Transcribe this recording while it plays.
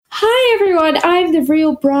Hi everyone, I'm the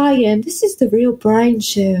real Brian. This is the Real Brian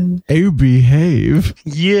Show. Oh, behave.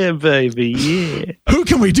 Yeah, baby, yeah. Who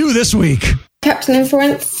can we do this week? Captain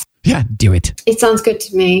Influence. Yeah, do it. It sounds good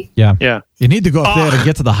to me. Yeah. Yeah. You need to go up there and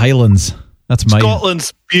get to the Highlands. That's my...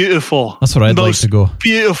 Scotland's beautiful. That's what I'd like to go.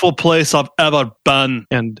 Beautiful place I've ever been,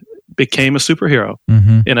 and became a superhero,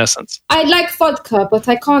 in essence. I like vodka, but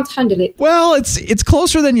I can't handle it. Well, it's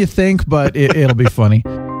closer than you think, but it'll be funny.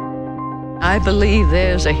 I believe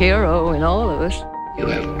there's a hero in all of us. You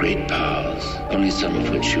have great powers, only some of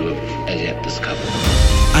which you have as yet discovered.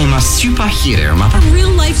 I'm a superhero, Mama. A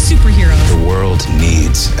real-life superhero. The world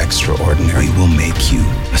needs extraordinary. We'll make you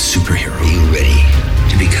a superhero. Are you ready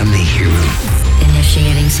to become the hero?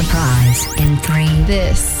 Initiating surprise in 3.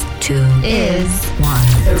 This, 2, is 1.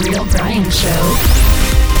 The Real Brian Show.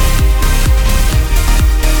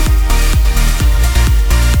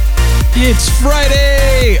 It's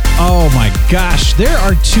Friday! Oh my gosh. There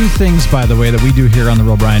are 2 things, by the way, that we do here on The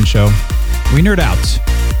Real Brian Show. We nerd out.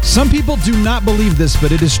 Some people do not believe this,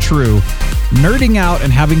 but it is true. Nerding out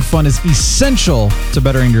and having fun is essential to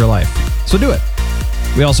bettering your life. So do it.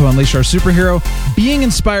 We also unleash our superhero. Being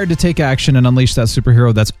inspired to take action and unleash that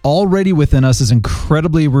superhero that's already within us is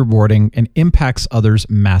incredibly rewarding and impacts others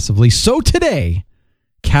massively. So today,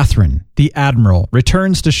 Catherine, the Admiral,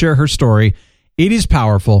 returns to share her story. It is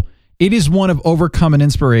powerful. It is one of overcome and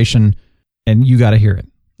inspiration, and you got to hear it.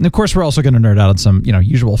 And of course, we're also going to nerd out on some,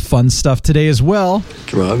 usual fun stuff today as well.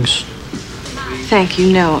 Drugs? Thank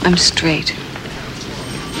you. No, I'm straight.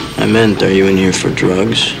 I meant, are you in here for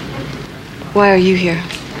drugs? Why are you here?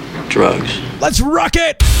 Drugs. Let's rock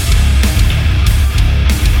it!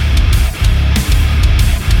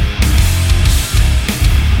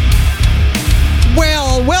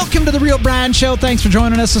 Well, welcome to the Real Brian Show. Thanks for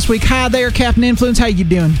joining us this week. Hi there, Captain Influence. How you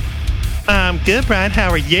doing? I'm good, Brian.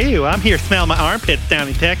 How are you? I'm here smelling my armpits down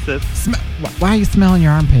in Texas. Why are you smelling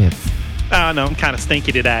your armpits? Oh, no, I'm kind of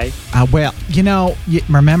stinky today. Well,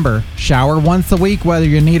 remember, shower once a week whether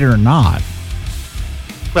you need it or not.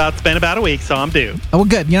 Well, it's been about a week, so I'm due. Oh, well,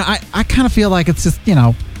 good. I kind of feel like it's just,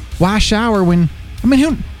 why shower when... I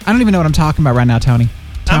don't even know what I'm talking about right now, Tony.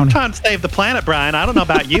 I'm trying to save the planet, Brian. I don't know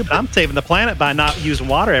about you, but I'm saving the planet by not using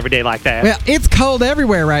water every day like that. Well, it's cold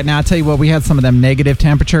everywhere right now. I tell you what, we had some of them negative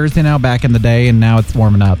temperatures, back in the day, and now it's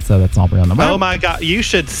warming up, so that's all we're on the way. Oh, my God. You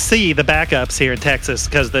should see the backups here in Texas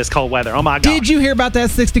because of this cold weather. Oh, my God. Did you hear about that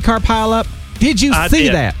 60-car pileup? Did you see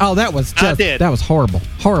that? Oh, that was just... I did. That was horrible.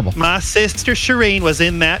 Horrible. My sister Shireen was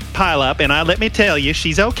in that pileup, and let me tell you,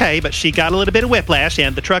 she's okay, but she got a little bit of whiplash,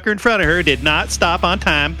 and the trucker in front of her did not stop on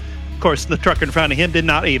time. Of course, the trucker in front of him did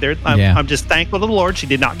not either. I'm just thankful to the Lord she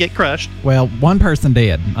did not get crushed. Well, one person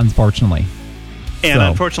did, unfortunately. And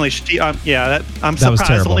unfortunately, I'm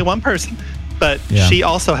surprised only one person. But she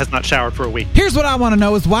also has not showered for a week. Here's what I want to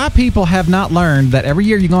know is why people have not learned that every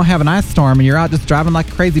year you're going to have an ice storm and you're out just driving like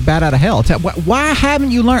a crazy bat out of hell. Why haven't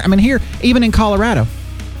you learned? Here, even in Colorado,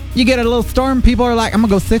 you get a little storm, people are like, I'm going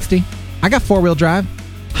to go 60. I got 4-wheel drive.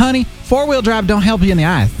 Honey, 4-wheel drive don't help you in the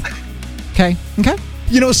ice. Okay?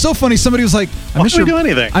 It's so funny. Somebody was like, I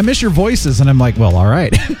miss your voices. And I'm like, well, all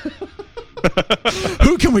right.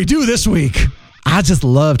 Who can we do this week? I just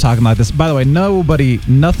love talking like this. By the way,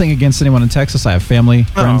 nothing against anyone in Texas. I have family,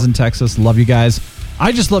 friends in Texas. Love you guys.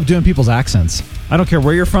 I just love doing people's accents. I don't care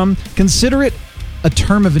where you're from. Consider it a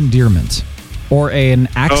term of endearment or an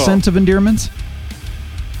accent of endearment.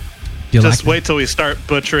 Just wait till we start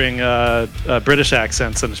butchering British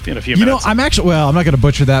accents in a few minutes. I'm not going to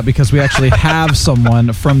butcher that because we actually have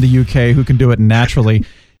someone from the UK who can do it naturally.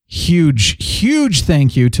 Huge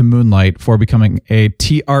thank you to Moonlight for becoming a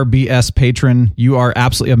TRBS patron. You are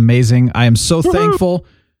absolutely amazing. I am so thankful.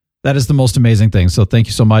 That is the most amazing thing. So thank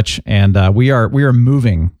you so much. And we are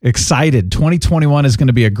moving. Excited. 2021 is going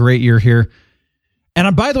to be a great year here.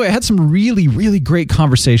 And by the way, I had some really, really great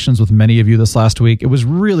conversations with many of you this last week. It was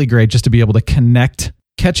really great just to be able to connect,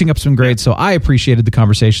 catching up some grades. So I appreciated the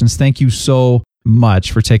conversations. Thank you so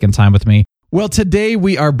much for taking time with me. Well, today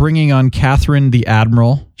we are bringing on Catherine, the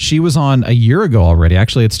Admiral. She was on a year ago already.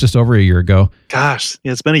 Actually, it's just over a year ago. Gosh,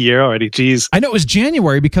 it's been a year already. Jeez. I know it was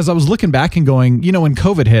January because I was looking back and going, when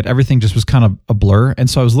COVID hit, everything just was kind of a blur. And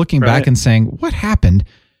so I was looking back and saying, what happened?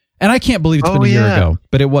 And I can't believe it's been a year ago,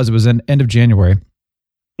 but it was an end of January.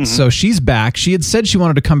 Mm-hmm. So she's back. She had said she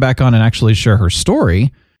wanted to come back on and actually share her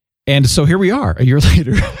story. And so here we are a year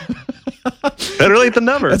later. Better late than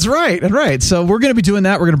never. That's right. So we're going to be doing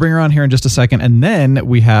that. We're going to bring her on here in just a second. And then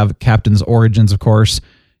we have Captain's Origins, of course.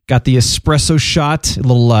 Got the espresso shot, a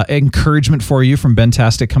little encouragement for you from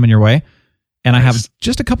Bentastic coming your way. And nice. I have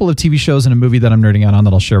just a couple of TV shows and a movie that I'm nerding out on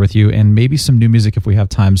that I'll share with you, and maybe some new music if we have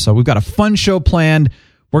time. So we've got a fun show planned.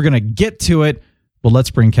 We're going to get to it. Well, let's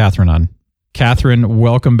bring Catherine on. Catherine,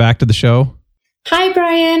 welcome back to the show. Hi,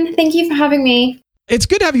 Brian. Thank you for having me. It's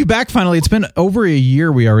good to have you back finally. It's been over a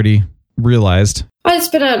year, we already realized. Oh, it's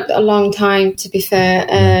been a long time, to be fair.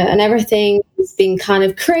 And everything has been kind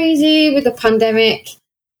of crazy with the pandemic.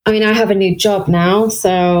 I mean, I have a new job now,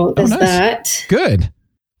 so there's that. Good.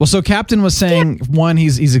 Well, so Captain was saying, one,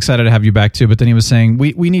 he's excited to have you back too, but then he was saying,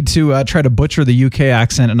 we need to try to butcher the UK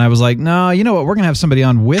accent. And I was like, no, you know what? We're going to have somebody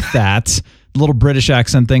on with that little British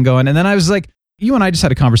accent thing going. And then I was like, you and I just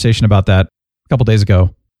had a conversation about that a couple days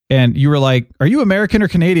ago. And you were like, are you American or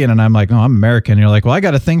Canadian? And I'm like, oh, I'm American. And you're like, well, I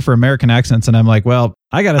got a thing for American accents. And I'm like, well,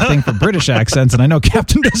 I got a thing for British accents. And I know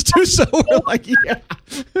Captain does too. So we're like, yeah.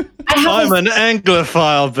 I'm an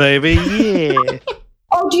Anglophile, baby. Yeah.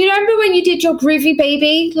 Oh, do you remember when you did your Groovy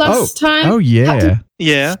Baby last time? Oh, yeah.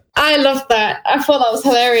 Yeah. I loved that. I thought that was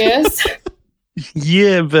hilarious.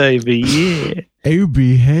 Yeah, baby. Yeah. Oh,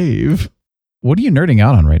 behave. What are you nerding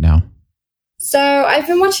out on right now? So I've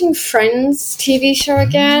been watching Friends TV show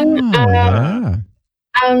again.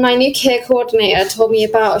 And my new care coordinator told me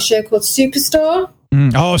about a show called Superstore.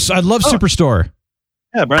 So I love Superstore.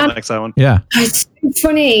 Yeah, Brian likes that one. Yeah. It's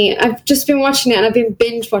funny. I've just been watching it and I've been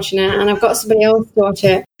binge watching it and I've got somebody else to watch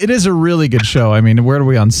it. It is a really good show. I mean, where are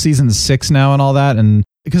we on season 6 now and all that? And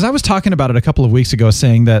because I was talking about it a couple of weeks ago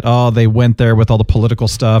saying that, they went there with all the political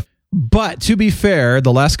stuff. But to be fair,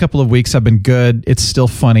 the last couple of weeks have been good. It's still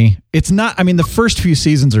funny. It's not, I mean, the first few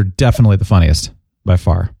seasons are definitely the funniest by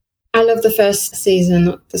far. I love the first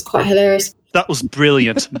season. It's quite hilarious. That was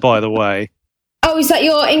brilliant, by the way. Oh, is that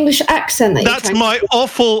your English accent? That's my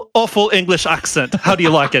awful English accent. How do you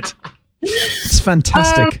like it? It's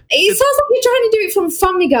fantastic. It sounds like you're trying to do it from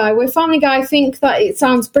Family Guy, where Family Guy think that it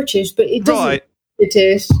sounds British, but it doesn't. Right.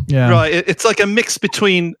 British. Yeah. Right. It's like a mix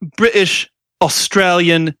between British,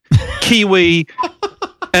 Australian, Kiwi,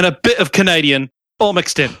 and a bit of Canadian, all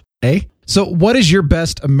mixed in. Hey, so what is your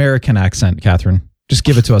best American accent, Catherine? Just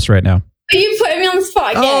give it to us right now. Are you putting me on the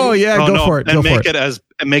spot again? Oh yeah, go for it. And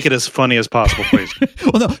make it as funny as possible, please.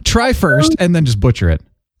 Well, no, try first and then just butcher it.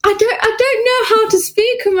 I don't know how to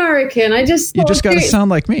speak American. You just got to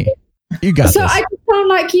sound like me. You got this. So I just sound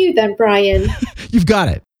like you then, Brian. You've got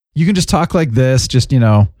it. You can just talk like this. Just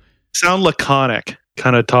sound laconic.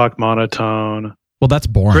 Kind of talk monotone. Well, that's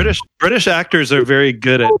boring. British actors are very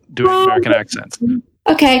good at doing American accents.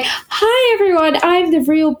 Okay. Hi, everyone. I'm the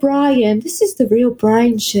real Brian. This is the Real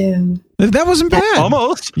Brian Show. That wasn't bad.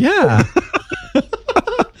 Almost. Yeah.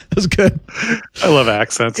 That was good. I love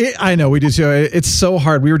accents. I know, we do too. It's so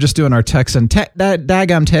hard. We were just doing our Texan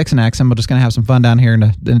accent. We're just going to have some fun down here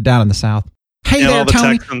down in the South. Hey there, all the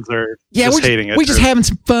Tony. Texans are just hating it. We're just having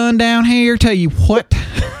some fun down here. Tell you what.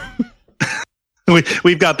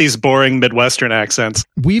 We've got these boring Midwestern accents.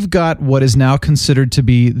 We've got what is now considered to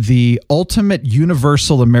be the ultimate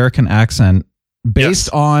universal American accent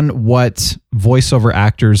based on what voiceover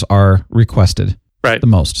actors are requested the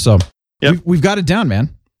most. So we've got it down,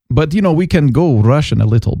 man. But, we can go Russian a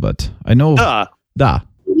little, but I know... Da.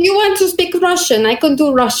 You want to speak Russian? I can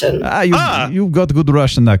do Russian. You've got a good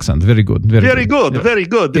Russian accent. Very good. Very good. Very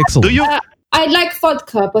good. Excellent. Do you... I like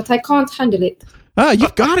vodka, but I can't handle it.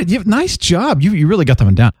 You've got it. Nice job. You really got that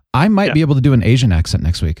one down. I might be able to do an Asian accent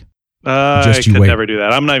next week. I could never do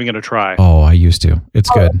that. I'm not even going to try. Oh, I used to. It's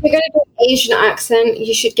good. If you're going to do an Asian accent,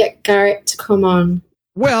 you should get Garrett to come on.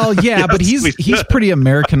 Well, yeah, but he's pretty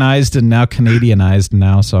Americanized and now Canadianized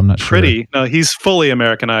now, so I'm not sure. Pretty? No, he's fully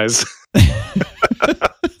Americanized.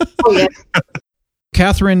 Oh, yeah.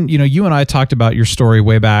 Catherine, you and I talked about your story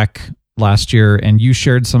way back last year, and you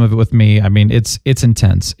shared some of it with me. I mean, it's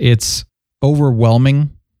intense. It's overwhelming,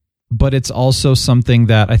 but it's also something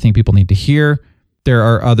that I think people need to hear. There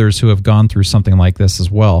are others who have gone through something like this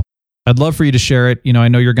as well. I'd love for you to share it. I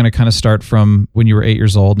know you're going to kind of start from when you were 8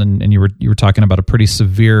 years old and you were talking about a pretty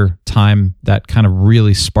severe time that kind of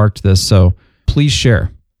really sparked this. So please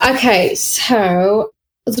share. Okay. So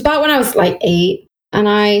it was about when I was like 8 and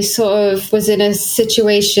I sort of was in a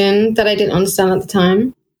situation that I didn't understand at the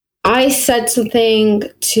time. I said something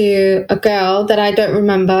to a girl that I don't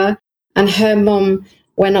remember, and her mum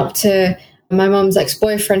went up to my mum's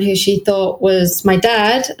ex-boyfriend, who she thought was my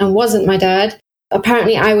dad and wasn't my dad.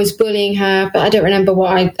 Apparently I was bullying her, but I don't remember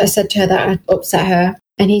what I said to her that upset her.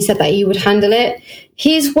 And he said that he would handle it.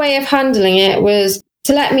 His way of handling it was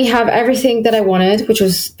to let me have everything that I wanted, which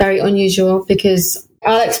was very unusual because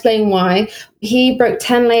I'll explain why. He broke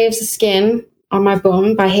 10 layers of skin on my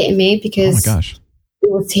bum by hitting me because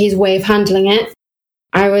it was his way of handling it.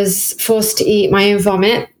 I was forced to eat my own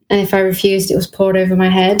vomit, and if I refused, it was poured over my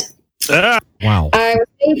head. Wow. I was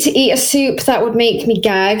made to eat a soup that would make me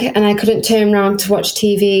gag, and I couldn't turn around to watch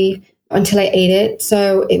TV until I ate it,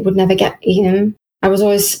 so it would never get eaten. I was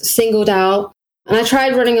always singled out, and I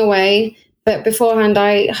tried running away, but beforehand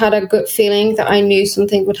I had a gut feeling that I knew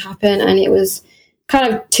something would happen, and it was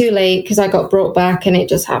kind of too late because I got brought back and it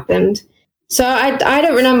just happened. So I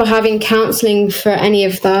don't remember having counselling for any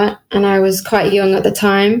of that, and I was quite young at the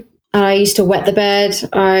time. I used to wet the bed.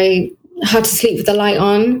 I had to sleep with the light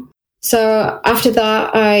on. So after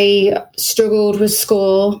that, I struggled with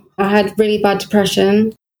school. I had really bad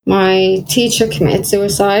depression. My teacher committed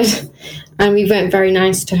suicide, and we weren't very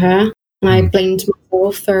nice to her, and I blamed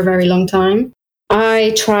myself for a very long time.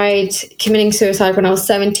 I tried committing suicide when I was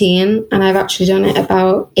 17, and I've actually done it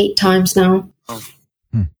about 8 times now.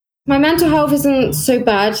 My mental health isn't so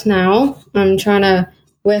bad now. I'm trying to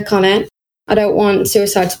work on it. I don't want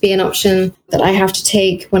suicide to be an option that I have to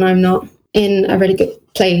take when I'm not in a really good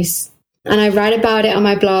place. And I write about it on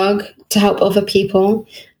my blog to help other people.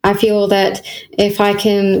 I feel that if I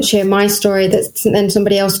can share my story, that then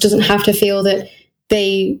somebody else doesn't have to feel that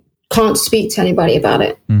they can't speak to anybody about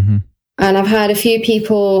it. Mm-hmm. And I've had a few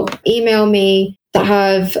people email me that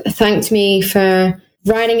have thanked me for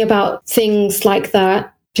writing about things like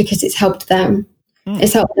that because it's helped them.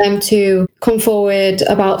 It's helped them to come forward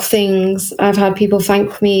about things. I've had people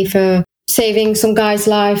thank me for saving some guy's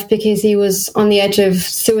life because he was on the edge of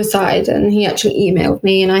suicide, and he actually emailed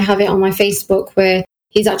me, and I have it on my Facebook where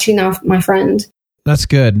he's actually now my friend. That's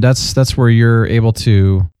good. That's where you're able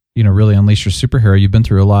to, really unleash your superhero. You've been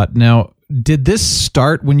through a lot. Now, did this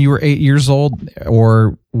start when you were 8 years old,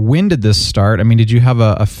 or when did this start? I mean, did you have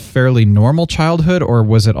a fairly normal childhood, or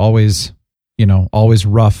was it always, always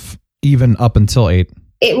rough, even up until 8?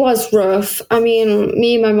 It was rough. I mean,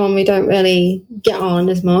 me and my mom, we don't really get on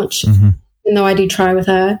as much, even though I do try with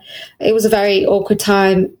her. It was a very awkward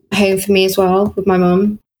time home for me as well with my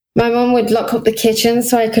mom. My mom would lock up the kitchen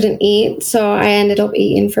so I couldn't eat, so I ended up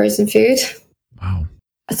eating frozen food. Wow.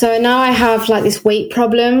 So now I have like this weight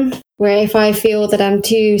problem where if I feel that I'm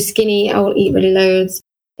too skinny, I will eat really loads.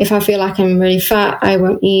 If I feel like I'm really fat, I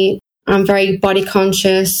won't eat. I'm very body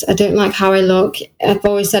conscious. I don't like how I look. I've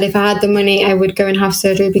always said if I had the money, I would go and have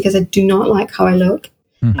surgery because I do not like how I look.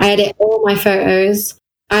 I edit all my photos.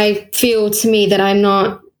 I feel to me that I'm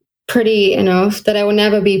not pretty enough, that I will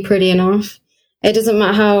never be pretty enough. It doesn't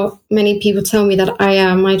matter how many people tell me that I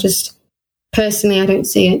am. I just, personally, I don't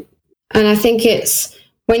see it. And I think it's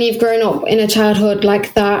when you've grown up in a childhood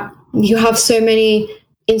like that, you have so many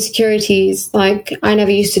insecurities. Like, I never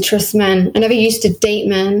used to trust men. I never used to date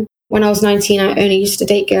men. When I was 19, I only used to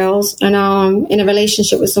date girls, and now I'm in a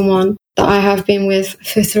relationship with someone that I have been with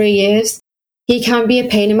for 3 years. He can be a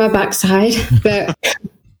pain in my backside, but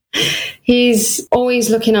he's always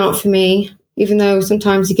looking out for me, even though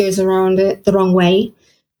sometimes he goes around it the wrong way,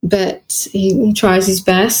 but he tries his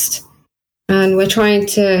best. And we're trying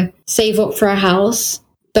to save up for a house,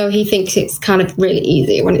 though he thinks it's kind of really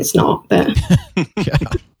easy when it's not. But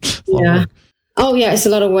yeah. Oh, yeah, it's a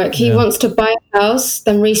lot of work. He wants to buy a house,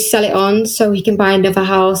 then resell it on so he can buy another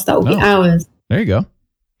house. That will be ours. There you go.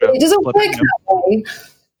 It doesn't work that way.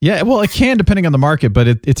 Yeah, well, it can depending on the market, but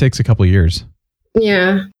it takes a couple of years.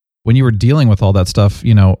 Yeah. When you were dealing with all that stuff,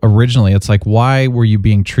 originally, it's like, why were you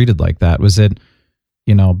being treated like that? Was it,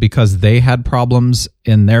 because they had problems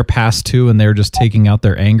in their past too, and they're just taking out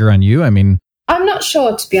their anger on you? I mean, I'm not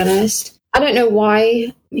sure, to be honest. I don't know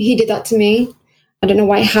why he did that to me. I don't know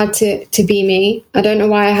why it had to be me. I don't know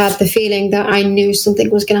why I had the feeling that I knew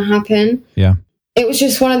something was going to happen. Yeah. It was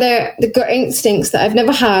just one of the gut instincts that I've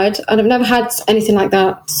never had. And I've never had anything like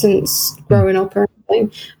that since growing up or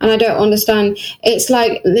anything. And I don't understand. It's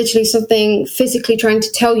like literally something physically trying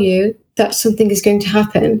to tell you that something is going to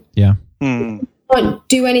happen. Yeah. You can't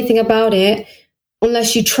do anything about it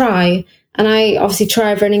unless you try. And I obviously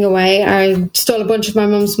tried running away. I stole a bunch of my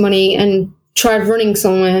mum's money and tried running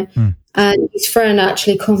somewhere. And his friend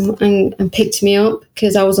actually come and picked me up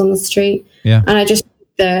because I was on the street. Yeah. And I just stood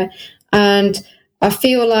there. And I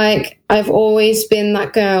feel like I've always been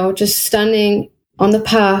that girl just standing on the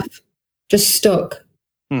path, just stuck.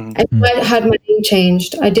 I had my name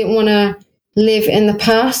changed. I didn't want to live in the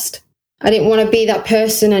past. I didn't want to be that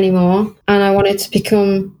person anymore. And I wanted to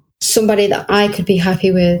become somebody that I could be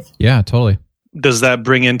happy with. Yeah, totally. Does that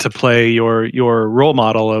bring into play your role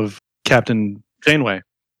model of Captain Janeway?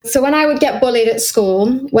 So when I would get bullied at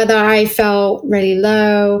school, whether I felt really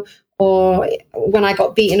low or when I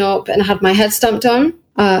got beaten up and had my head stamped on,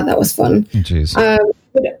 that was fun. Jeez. I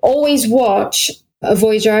would always watch a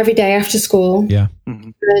Voyager every day after school. Yeah.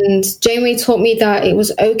 And Janeway taught me that it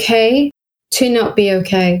was okay to not be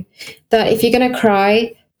okay. That if you're going to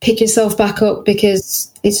cry, pick yourself back up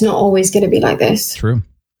because it's not always going to be like this. True.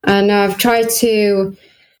 And I've tried to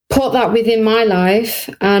put that within my life.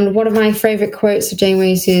 And one of my favorite quotes of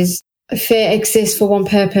Janeway's is, fear exists for one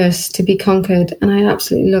purpose, to be conquered. And I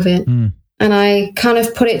absolutely love it. And I kind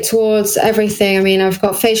of put it towards everything. I mean, I've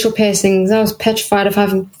got facial piercings. I was petrified of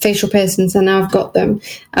having facial piercings, and now I've got them.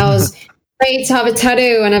 I was afraid to have a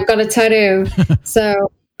tattoo, and I've got a tattoo.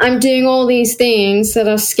 So I'm doing all these things that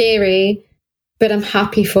are scary, but I'm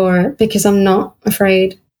happy for it because I'm not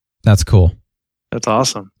afraid. That's cool. That's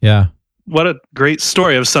awesome. Yeah. What a great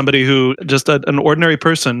story of somebody who just an ordinary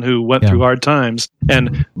person who went through hard times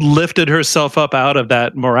and lifted herself up out of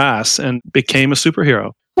that morass and became a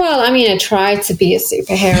superhero. Well, I mean, I tried to be a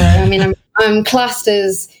superhero. I mean, I'm classed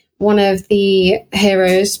as one of the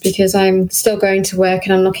heroes because I'm still going to work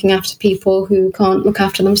and I'm looking after people who can't look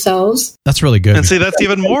after themselves. That's really good. And see, that's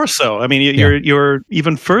even more so. I mean, you're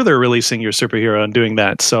even further releasing your superhero and doing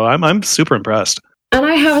that. So I'm super impressed. And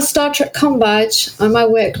I have a Star Trek com badge on my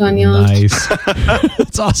work lanyard. Nice.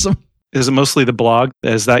 That's awesome. Is it mostly the blog?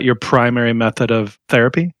 Is that your primary method of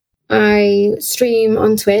therapy? I stream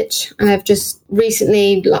on Twitch, and I've just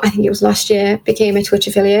recently, I think it was last year, became a Twitch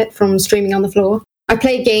affiliate from streaming on the floor. I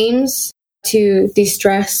play games to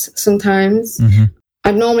de-stress sometimes.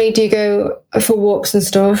 I normally do go for walks and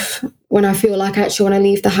stuff when I feel like I actually want to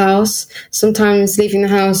leave the house. Sometimes leaving the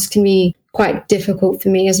house can be quite difficult for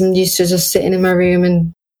me, as I'm used to just sitting in my room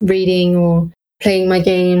and reading or playing my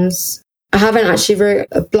games. I haven't actually wrote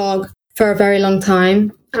a blog for a very long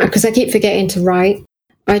time because I keep forgetting to write.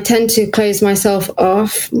 I tend to close myself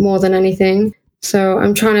off more than anything. So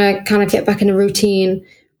I'm trying to kind of get back in a routine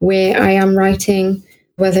where I am writing,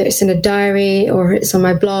 whether it's in a diary or it's on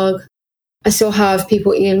my blog. I still have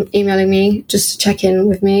people emailing me just to check in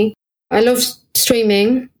with me. I love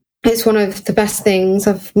streaming. It's one of the best things.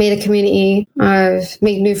 I've made a community. I've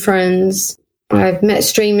made new friends. I've met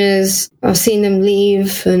streamers. I've seen them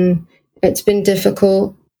leave, and it's been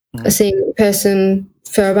difficult. I've seen a person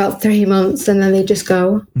for about 3 months and then they just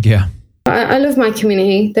go. Yeah. I love my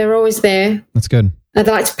community. They're always there. That's good. They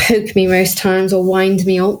like to poke me most times or wind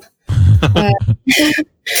me up.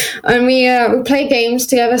 And we play games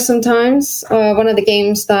together sometimes. One of the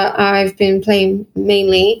games that I've been playing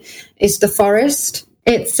mainly is The Forest.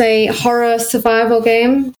 It's a horror survival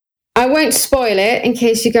game. I won't spoil it in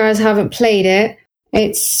case you guys haven't played it.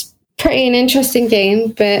 It's pretty an interesting game,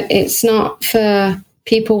 but it's not for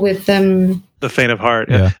people with the faint of heart.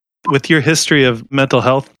 Yeah. With your history of mental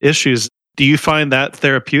health issues, do you find that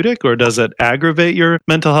therapeutic, or does it aggravate your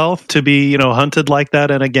mental health to be, hunted like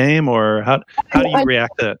that in a game, or how do you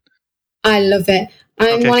react to it? I love it.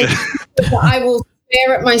 I'm like, I will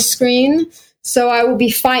stare at my screen, so I will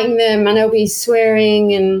be fighting them and I'll be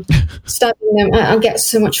swearing and stabbing them. I'll get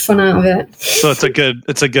so much fun out of it. So it's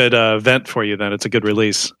a good vent for you then. It's a good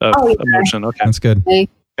release of emotion. Okay, that's good.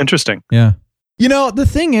 Interesting. Yeah. The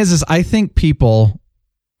thing is I think people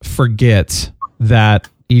forget that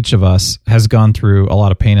each of us has gone through a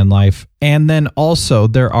lot of pain in life. And then also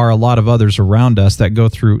there are a lot of others around us that go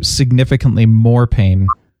through significantly more pain,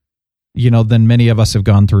 than many of us have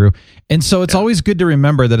gone through. And so it's always good to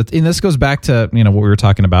remember that, and this goes back to, what we were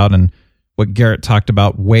talking about and what Garrett talked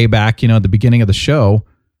about way back, at the beginning of the show,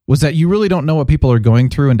 was that you really don't know what people are going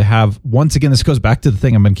through. And to have, once again, this goes back to the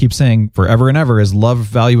thing I'm going to keep saying forever and ever, is love,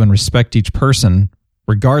 value, and respect each person,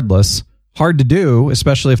 regardless. Hard to do,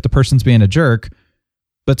 especially if the person's being a jerk,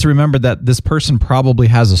 but to remember that this person probably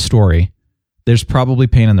has a story. There's probably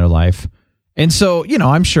pain in their life. And so,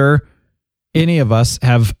 I'm sure any of us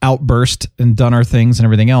have outburst and done our things and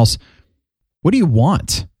everything else. What do you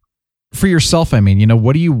want for yourself? I mean,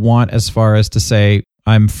 what do you want as far as to say,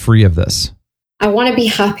 I'm free of this? I want to be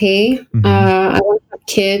happy. Mm-hmm. I want to have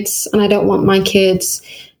kids, and I don't want my kids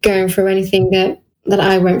going through anything that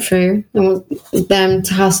I went through. I want them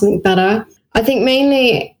to have something better. I think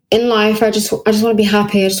mainly in life, I just want to be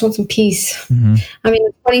happy. I just want some peace. Mm-hmm. I mean,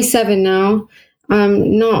 I'm 27 now.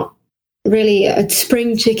 I'm not really a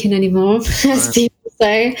spring chicken anymore, as people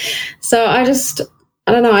say. So I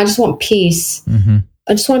don't know. I just want peace. Mm-hmm.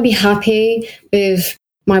 I just want to be happy with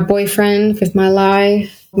my boyfriend, with my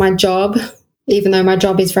life, my job, even though my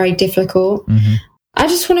job is very difficult. Mm-hmm. I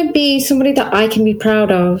just want to be somebody that I can be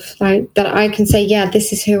proud of, like that I can say, yeah,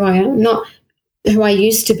 this is who I am. Not who I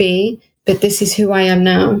used to be, but this is who I am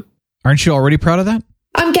now. Aren't you already proud of that?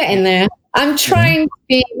 I'm getting there. I'm trying to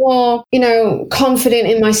be more, confident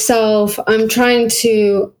in myself. I'm trying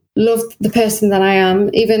to love the person that I am,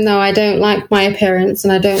 even though I don't like my appearance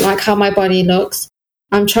and I don't like how my body looks.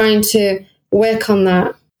 I'm trying to work on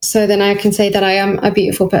that so then I can say that I am a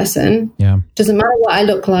beautiful person. Yeah. Doesn't matter what I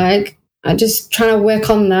look like. I'm just trying to work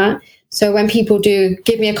on that. So when people do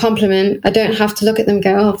give me a compliment, I don't have to look at them and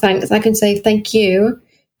go, oh, thanks. I can say thank you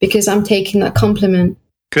because I'm taking that compliment.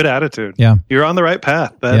 Good attitude. Yeah. You're on the right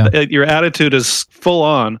path. Your attitude is full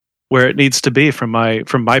on where it needs to be from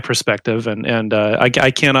my perspective. And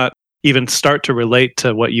I cannot even start to relate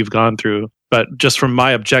to what you've gone through. But just from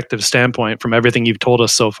my objective standpoint, from everything you've told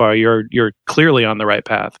us so far, you're clearly on the right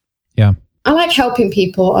path. Yeah. I like helping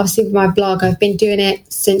people. Obviously, with my blog, I've been doing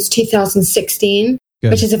it since 2016,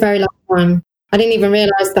 which is a very long time. I didn't even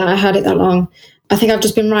realize that I had it that long. I think I've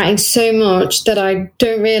just been writing so much that I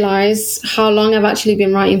don't realize how long I've actually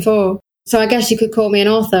been writing for. So I guess you could call me an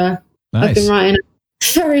author. Nice. I've been writing a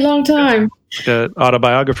very long time. Like an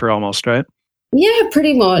autobiographer almost, right? Yeah,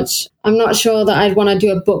 pretty much. I'm not sure that I'd want to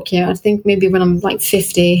do a book yet. I think maybe when I'm like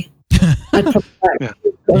 50, I'd probably write a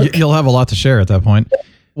book. You'll have a lot to share at that point.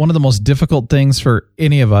 One of the most difficult things for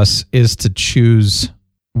any of us is to choose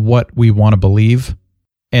what we want to believe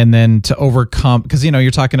and then to overcome, because,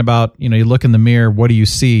 you're talking about, you look in the mirror, what do you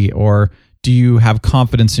see? Or do you have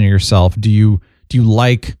confidence in yourself? Do you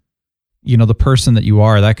like, the person that you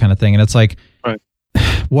are, that kind of thing. And it's like, right.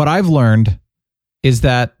 What I've learned is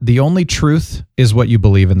that the only truth is what you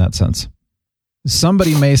believe in that sense.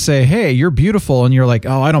 Somebody may say, hey, you're beautiful. And you're like,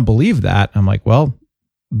 oh, I don't believe that. I'm like, well,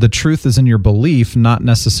 the truth is in your belief, not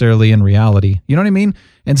necessarily in reality. You know what I mean?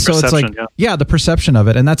 And so it's like, the perception of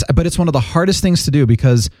it. And but it's one of the hardest things to do,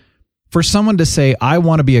 because for someone to say, I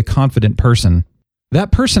want to be a confident person,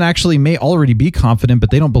 that person actually may already be confident,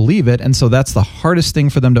 but they don't believe it. And so that's the hardest thing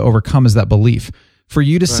for them to overcome, is that belief. For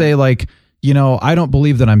you to say like, I don't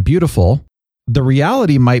believe that I'm beautiful. The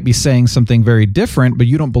reality might be saying something very different, but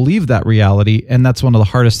you don't believe that reality. And that's one of the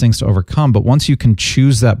hardest things to overcome. But once you can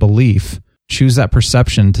choose that belief, choose that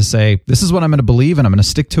perception to say, this is what I'm going to believe and I'm going to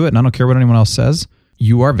stick to it and I don't care what anyone else says,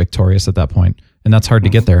 you are victorious at that point. And that's hard to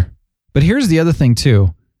get there. But here's the other thing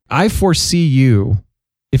too. I foresee you,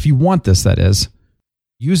 if you want this, that is,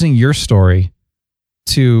 using your story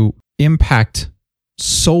to impact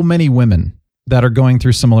so many women that are going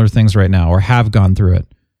through similar things right now or have gone through it,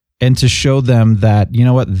 and to show them that, you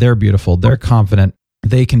know what, they're beautiful, they're confident,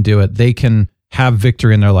 they can do it, they can have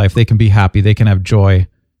victory in their life, they can be happy, they can have joy,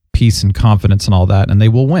 peace and confidence and all that, and they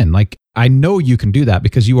will win. Like, I know you can do that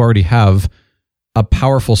because you already have a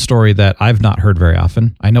powerful story that I've not heard very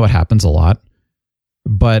often. I know it happens a lot,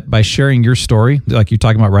 but by sharing your story, like you're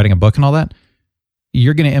talking about writing a book and all that,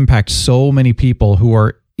 you're going to impact so many people who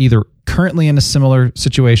are either currently in a similar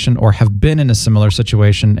situation or have been in a similar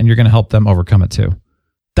situation, and you're going to help them overcome it too.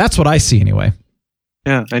 That's what I see anyway.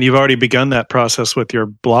 Yeah, and you've already begun that process with your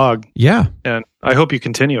blog. Yeah. And I hope you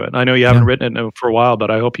continue it. I know you haven't written it for a while, but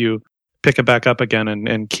I hope you pick it back up again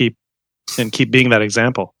and keep being that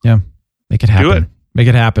example. Yeah. Make it happen. Do it. Make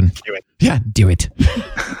it happen. Do it. Yeah, do it.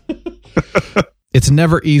 It's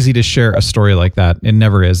never easy to share a story like that. It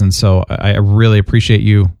never is. And so I really appreciate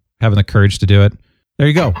you having the courage to do it. There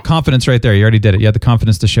you go. Confidence right there. You already did it. You had the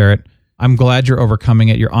confidence to share it. I'm glad you're overcoming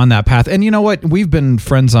it. You're on that path. And you know what? We've been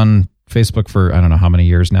friends on Facebook for I don't know how many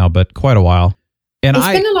years now, but quite a while. And it's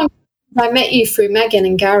been a long time. I met you through Megan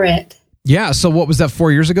and Garrett. Yeah. So what was that,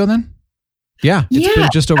 4 years ago then? Yeah. It's been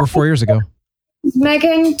just over 4 years ago.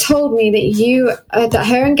 Megan told me that that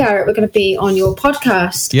her and Garrett were going to be on your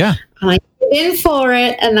podcast. Yeah. And I put in for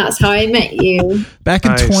it, and that's how I met you. Back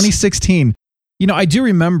in 2016. I do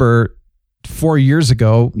remember 4 years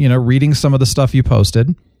ago, reading some of the stuff you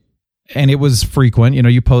posted, and it was frequent.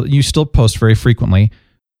 You still post very frequently.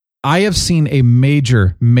 I have seen a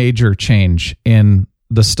major, major change in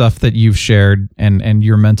the stuff that you've shared and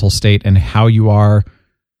your mental state and how you are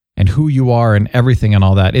and who you are and everything and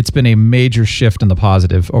all that. It's been a major shift in the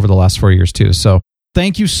positive over the last 4 years too. So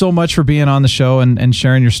thank you so much for being on the show and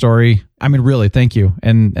sharing your story. I mean, really, thank you.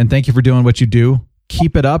 And thank you for doing what you do.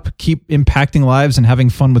 Keep it up. Keep impacting lives and having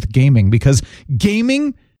fun with gaming, because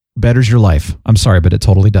gaming betters your life. I'm sorry, but it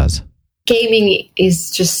totally does. Gaming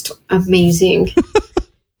is just amazing.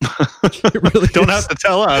 It really Don't have to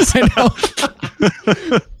tell us. I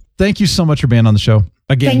know. Thank you so much for being on the show.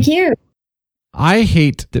 Again, thank you. I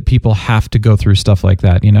hate that people have to go through stuff like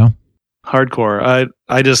that, Hardcore.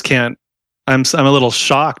 I just can't. I'm a little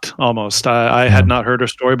shocked almost. I had not heard her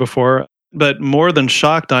story before, but more than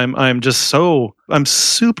shocked, I'm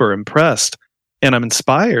super impressed, and I'm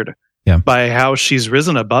inspired by how she's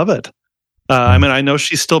risen above it. I mean, I know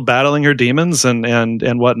she's still battling her demons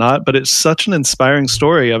and whatnot, but it's such an inspiring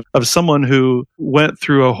story of someone who went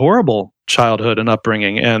through a horrible childhood and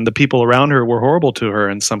upbringing, and the people around her were horrible to her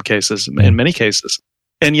in some cases, in many cases.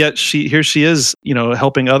 And yet here she is,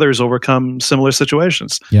 helping others overcome similar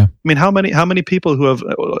situations. Yeah. I mean, how many people who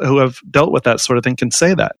have dealt with that sort of thing can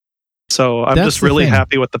say that? So I'm just really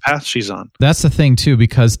happy with the path she's on. That's the thing, too,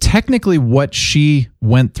 because technically what she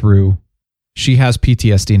went through, she has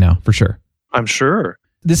PTSD now, for sure. I'm sure.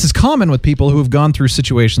 This is common with people who have gone through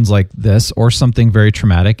situations like this or something very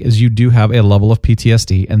traumatic, is you do have a level of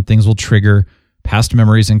PTSD and things will trigger past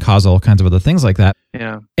memories and cause all kinds of other things like that.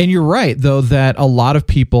 Yeah. And you're right, though, that a lot of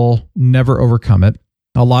people never overcome it.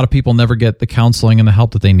 A lot of people never get the counseling and the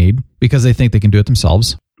help that they need because they think they can do it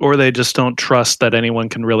themselves. Or they just don't trust that anyone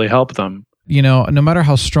can really help them. You know, no matter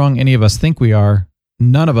how strong any of us think we are,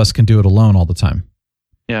 none of us can do it alone all the time.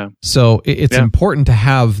 Yeah. So it's important to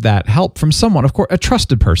have that help from someone, of course, a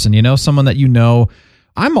trusted person, you know, someone that you know.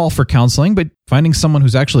 I'm all for counseling, but finding someone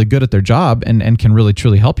who's actually good at their job and can really,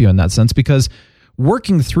 truly help you in that sense, because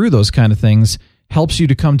working through those kind of things helps you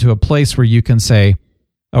to come to a place where you can say,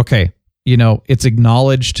 okay, you know, it's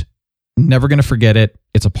acknowledged, never going to forget it.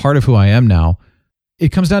 It's a part of who I am now. It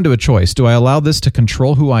comes down to a choice. Do I allow this to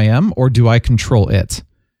control who I am, or do I control it?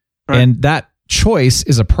 Right. And that choice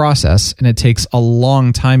is a process, and it takes a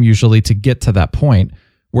long time usually to get to that point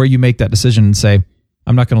where you make that decision and say,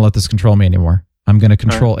 I'm not going to let this control me anymore. I'm going to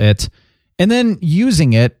control it. And then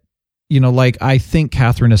using it, you know, like I think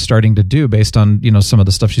Catherine is starting to do based on, you know, some of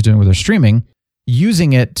the stuff she's doing with her streaming,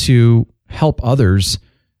 using it to help others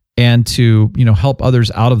and to, you know, help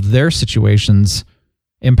others out of their situations,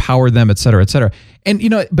 empower them, et cetera, et cetera. And, you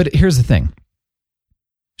know, but here's the thing.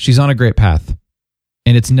 She's on a great path,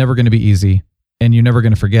 and it's never going to be easy, and you're never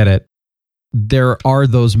going to forget it. There are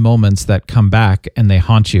those moments that come back and they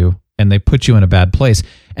haunt you and they put you in a bad place.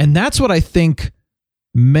 And that's what I think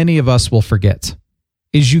many of us will forget,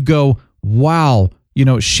 is you go, wow, you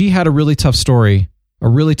know, she had a really tough story, a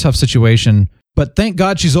really tough situation, but thank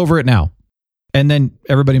God she's over it now. And then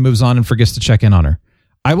everybody moves on and forgets to check in on her.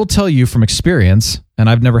 I will tell you from experience, and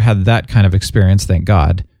I've never had that kind of experience, thank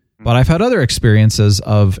God, but I've had other experiences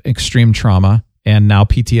of extreme trauma and now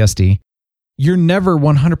PTSD. You're never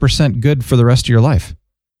 100% good for the rest of your life.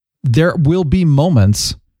 There will be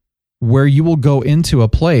moments where you will go into a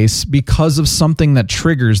place because of something that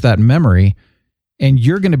triggers that memory, and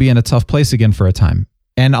you're going to be in a tough place again for a time.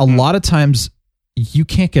 And a lot of times you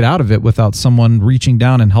can't get out of it without someone reaching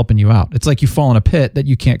down and helping you out. It's like you fall in a pit that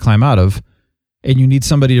you can't climb out of, and you need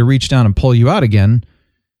somebody to reach down and pull you out again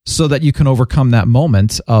so that you can overcome that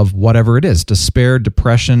moment of whatever it is, despair,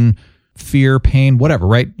 depression, fear, pain, whatever,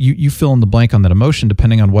 right? You fill in the blank on that emotion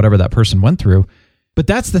depending on whatever that person went through. But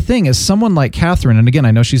that's the thing, is someone like Catherine, and again,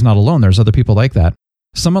 I know she's not alone. There's other people like that.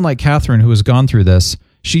 Someone like Catherine who has gone through this,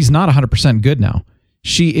 she's not 100% good now.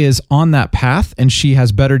 She is on that path and she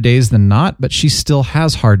has better days than not, but she still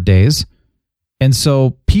has hard days. And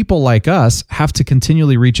so people like us have to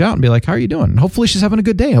continually reach out and be like, how are you doing? Hopefully she's having a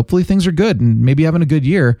good day. Hopefully things are good and maybe having a good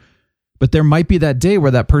year. But there might be that day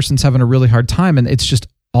where that person's having a really hard time. And it's just,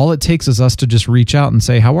 all it takes is us to just reach out and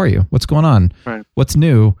say, how are you? What's going on? Right. What's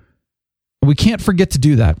new? We can't forget to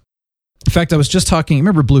do that. In fact, I was just talking,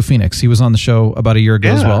 remember Blue Phoenix? He was on the show about a year ago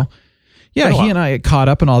as well. Yeah, he and I caught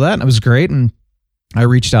up and all that, and it was great. And I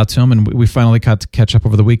reached out to him, and we finally got to catch up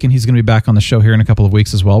over the weekend. He's going to be back on the show here in a couple of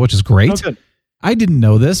weeks as well, which is great. Oh, good. I didn't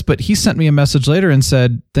know this, but he sent me a message later and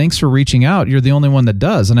said, thanks for reaching out. You're the only one that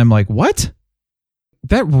does. And I'm like, what?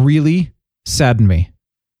 That really saddened me.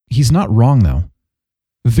 He's not wrong, though.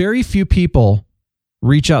 Very few people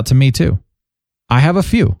reach out to me, too. I have a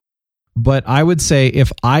few. But I would say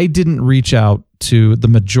if I didn't reach out to the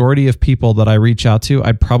majority of people that I reach out to,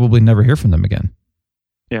 I'd probably never hear from them again.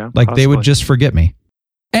 Yeah. Like possibly. They would just forget me.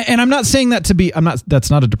 And I'm not saying that to be, that's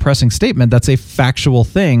not a depressing statement. That's a factual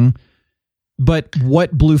thing. But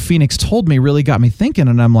what Blue Phoenix told me really got me thinking.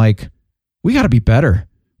 And I'm like, we got to be better.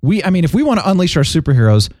 If we want to unleash our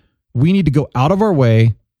superheroes, we need to go out of our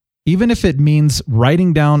way, even if it means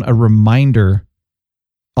writing down a reminder,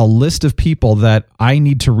 a list of people that I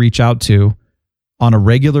need to reach out to on a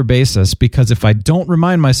regular basis, because if I don't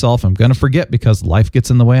remind myself, I'm going to forget because life gets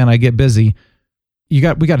in the way and I get busy. We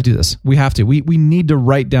got to do this. We have to. We need to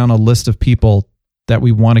write down a list of people that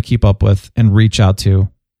we want to keep up with and reach out to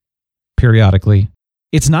periodically.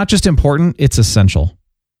 It's not just important, it's essential.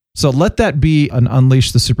 So let that be an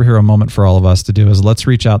unleash the superhero moment for all of us to do, is let's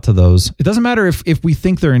reach out to those. It doesn't matter if we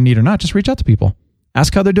think they're in need or not, just reach out to people.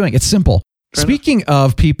 Ask how they're doing. It's simple. Speaking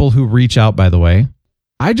of people who reach out, by the way,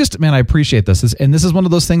 I appreciate this. And this is one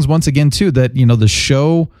of those things, once again, too, that, the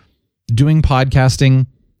show, doing podcasting,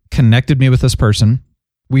 connected me with this person.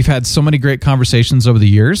 We've had so many great conversations over the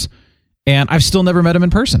years, and I've still never met him in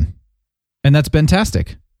person. And that's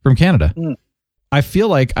fantastic, from Canada. I feel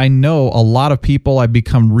like I know a lot of people. I've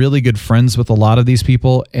become really good friends with a lot of these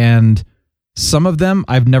people, and some of them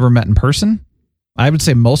I've never met in person. I would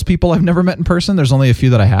say most people I've never met in person. There's only a few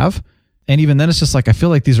that I have. And even then, it's just like, I feel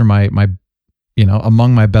like these are my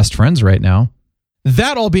among my best friends right now.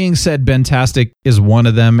 That all being said, Bentastic is one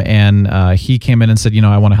of them. And he came in and said,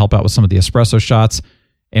 I want to help out with some of the espresso shots.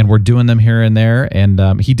 And we're doing them here and there.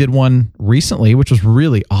 And he did one recently, which was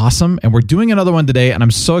really awesome. And we're doing another one today. And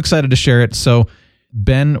I'm so excited to share it. So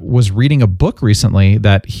Ben was reading a book recently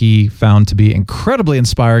that he found to be incredibly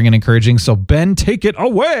inspiring and encouraging. So Ben, take it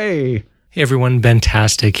away. Hey everyone,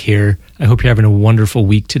 Bentastic here. I hope you're having a wonderful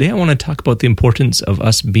week. Today I want to talk about the importance of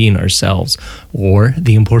us being ourselves, or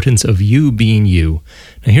the importance of you being you.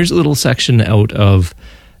 Now here's a little section out of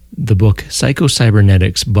the book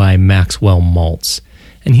Psycho-Cybernetics by Maxwell Maltz.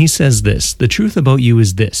 And he says this: the truth about you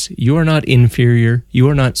is this: you are not inferior, you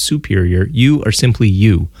are not superior, you are simply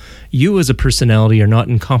you. You as a personality are not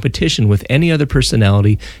in competition with any other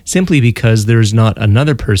personality simply because there is not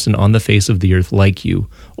another person on the face of the earth like you,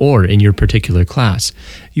 or in your particular class.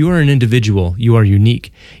 You are an individual, you are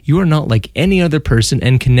unique. You are not like any other person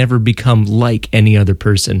and can never become like any other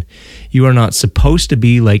person. You are not supposed to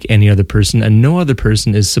be like any other person, and no other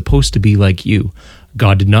person is supposed to be like you.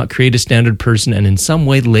 God did not create a standard person and in some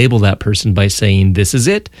way label that person by saying, this is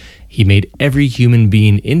it. He made every human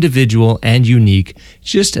being individual and unique,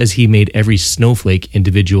 just as he made every snowflake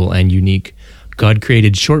individual and unique. God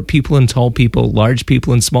created short people and tall people, large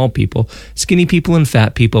people and small people, skinny people and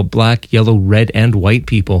fat people, black, yellow, red, and white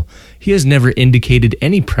people. He has never indicated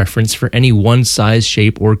any preference for any one size,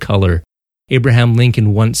 shape, or color. Abraham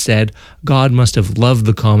Lincoln once said, God must have loved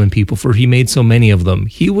the common people, for he made so many of them.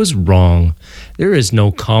 He was wrong. There is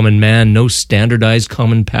no common man, no standardized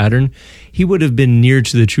common pattern. He would have been near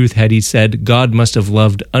to the truth had he said, God must have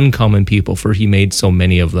loved uncommon people, for he made so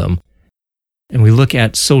many of them. And we look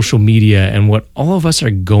at social media and what all of us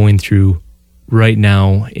are going through right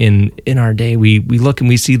now in our day. We look and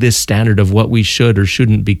we see this standard of what we should or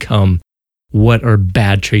shouldn't become, what are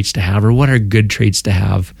bad traits to have or what are good traits to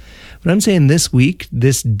have. But I'm saying this week,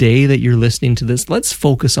 this day that you're listening to this, let's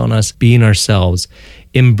focus on us being ourselves,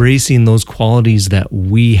 embracing those qualities that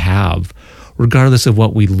we have, regardless of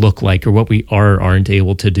what we look like or what we are or aren't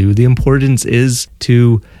able to do. The importance is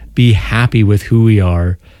to be happy with who we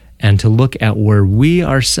are and to look at where we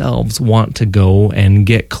ourselves want to go and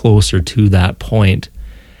get closer to that point.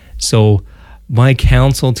 So my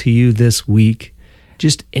counsel to you this week,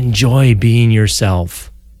 just enjoy being yourself.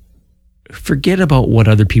 Forget about what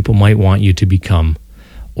other people might want you to become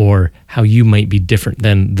or how you might be different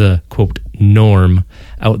than the, quote, norm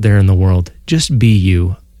out there in the world. Just be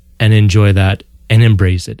you and enjoy that and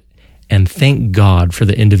embrace it. And thank God for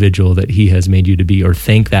the individual that he has made you to be, or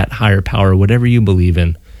thank that higher power, whatever you believe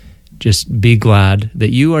in. Just be glad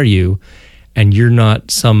that you are you and you're not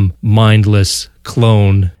some mindless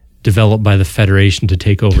clone developed by the Federation to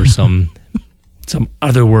take over some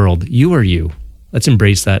other world. You are you. Let's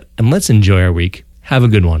embrace that, and let's enjoy our week. Have a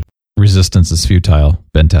good one. Resistance is futile.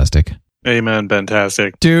 Bentastic. Amen,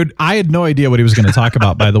 Bentastic. Dude, I had no idea what he was going to talk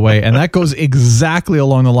about, by the way, and that goes exactly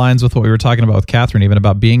along the lines with what we were talking about with Catherine, even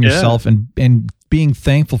about being yourself and being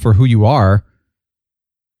thankful for who you are,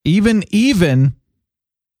 even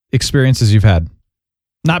experiences you've had.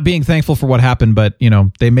 Not being thankful for what happened, but,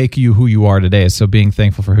 they make you who you are today, so being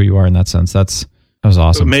thankful for who you are in that sense, that was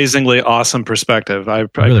awesome. Amazingly awesome perspective. I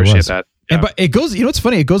really appreciate that. Yeah. But it goes, it's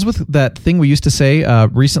funny. It goes with that thing we used to say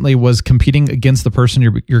recently was competing against the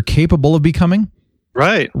person you're capable of becoming.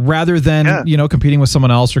 Right. Rather than, competing with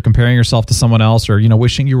someone else or comparing yourself to someone else or,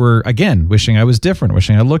 wishing I was different,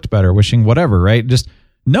 wishing I looked better, wishing whatever, right? Just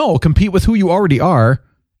compete with who you already are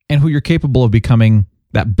and who you're capable of becoming,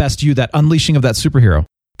 that best you, that unleashing of that superhero.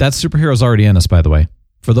 That superhero is already in us, by the way.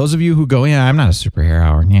 For those of you who go, I'm not a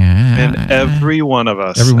superhero. Yeah. And every one of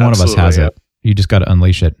us. Every one of us has it. You just got to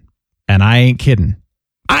unleash it. And I ain't kidding.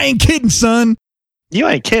 I ain't kidding, son. You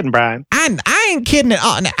ain't kidding, Brian. I ain't kidding at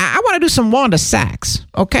all. I want to do some Wanda Sachs,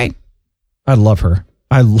 okay? I love her.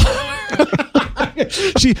 I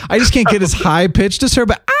just can't get as high pitched as her,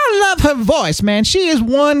 but I love her voice, man. She is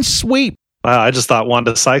one sweet. I just thought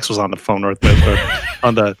Wanda Sykes was on the phone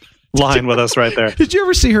on the line with us right there. Did you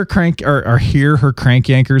ever see her crank or hear her crank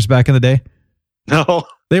yankers back in the day? No.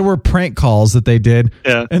 They were prank calls that they did.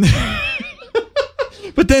 Yeah. And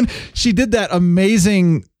but then she did that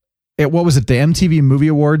amazing, what was it, the MTV Movie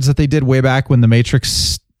Awards that they did way back when the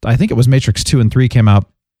Matrix, I think it was Matrix 2 and 3 came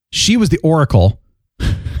out. She was the Oracle.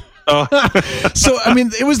 Oh. So, I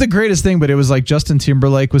mean, it was the greatest thing, but it was like Justin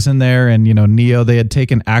Timberlake was in there and, Neo, they had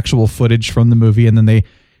taken actual footage from the movie and then they,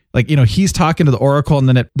 he's talking to the Oracle and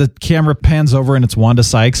then the camera pans over and it's Wanda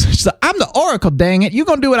Sykes. She's like, I'm the Oracle, dang it. You're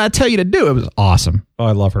going to do what I tell you to do. It was awesome. Oh,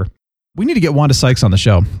 I love her. We need to get Wanda Sykes on the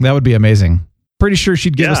show. That would be amazing. Pretty sure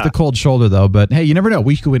she'd give us the cold shoulder, though. But hey, you never know.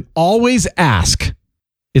 We could always ask.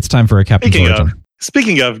 It's time for a Captain's Origin.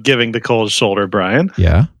 Speaking of giving the cold shoulder, Brian.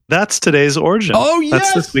 Yeah. That's today's origin. Oh, yes.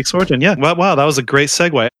 That's this week's origin. Yeah. Wow, that was a great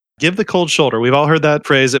segue. Give the cold shoulder. We've all heard that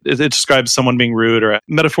phrase. It describes someone being rude or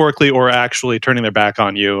metaphorically or actually turning their back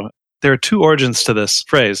on you. There are two origins to this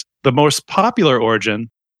phrase. The most popular origin,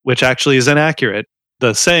 which actually is inaccurate.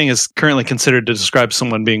 The saying is currently considered to describe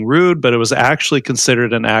someone being rude, but it was actually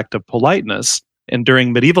considered an act of politeness. And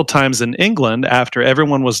during medieval times in England, after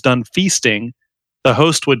everyone was done feasting, the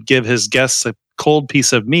host would give his guests a cold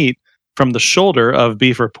piece of meat from the shoulder of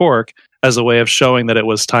beef or pork as a way of showing that it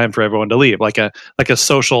was time for everyone to leave, like a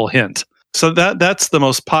social hint. So that's the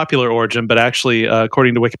most popular origin, but actually,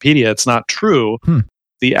 according to Wikipedia, it's not true.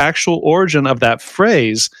 The actual origin of that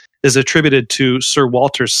phrase is attributed to Sir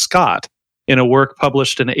Walter Scott in a work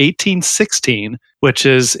published in 1816, which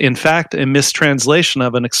is, in fact, a mistranslation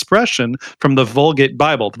of an expression from the Vulgate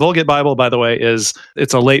Bible. The Vulgate Bible, by the way,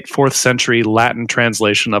 it's a late 4th century Latin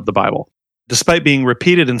translation of the Bible. Despite being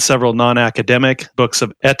repeated in several non-academic books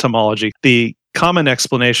of etymology, the common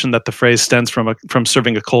explanation that the phrase stems from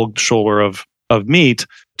serving a cold shoulder of meat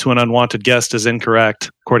to an unwanted guest is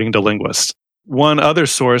incorrect, according to linguists. One other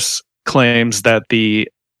source claims that the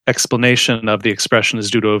explanation of the expression is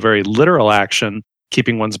due to a very literal action,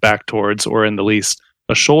 keeping one's back towards, or in the least,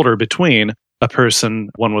 a shoulder between a person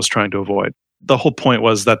one was trying to avoid. The whole point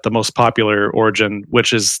was that the most popular origin,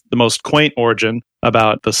 which is the most quaint origin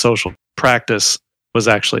about the social practice, was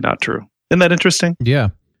actually not true. Isn't that interesting? Yeah.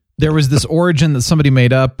 There was this origin that somebody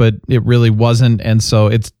made up, but it really wasn't. And so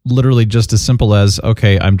it's literally just as simple as,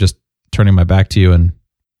 okay, I'm just turning my back to you and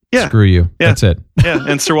screw you. Yeah. That's it. Yeah.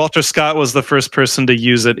 And Sir Walter Scott was the first person to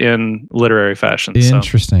use it in literary fashion.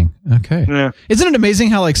 Interesting. So. Okay. Yeah. Isn't it amazing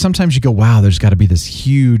how like sometimes you go, wow, there's got to be this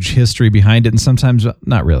huge history behind it. And sometimes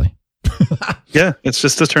not really. Yeah. It's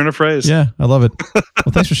just a turn of phrase. Yeah. I love it.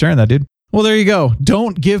 Well, thanks for sharing that, dude. Well, there you go.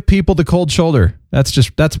 Don't give people the cold shoulder. That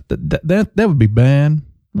would be bad.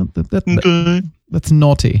 That's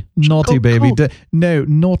naughty. Naughty, baby. No,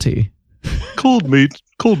 naughty. Cold meat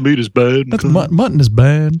is bad. That's mutton is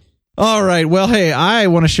bad. All right. Well, hey, I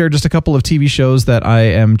want to share just a couple of TV shows that I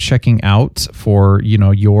am checking out for,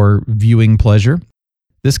 your viewing pleasure.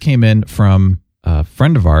 This came in from a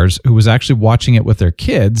friend of ours who was actually watching it with their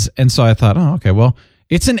kids. And so I thought, oh, okay, well,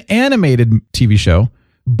 it's an animated TV show,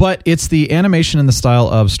 but it's the animation in the style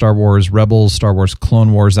of Star Wars Rebels, Star Wars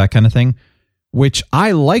Clone Wars, that kind of thing, which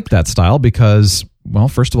I like that style because, well,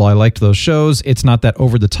 first of all, I liked those shows. It's not that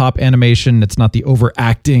over-the-top animation. It's not the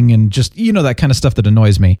overacting and just, that kind of stuff that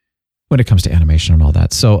annoys me when it comes to animation and all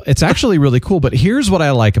that. So it's actually really cool. But here's what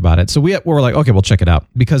I like about it. So we're like, okay, we'll check it out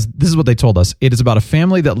because this is what they told us. It is about a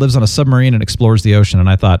family that lives on a submarine and explores the ocean. And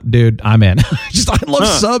I thought, dude, I'm in. I love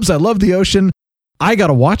subs. I love the ocean. I got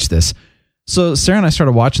to watch this. So Sarah and I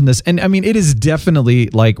started watching this. And I mean, it is definitely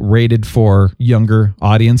like rated for younger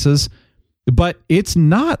audiences, but it's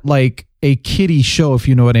not like a kiddie show, if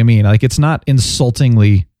you know what I mean. Like, it's not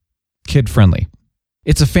insultingly kid friendly.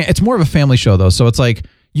 It's more of a family show though. So it's like,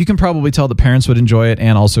 you can probably tell the parents would enjoy it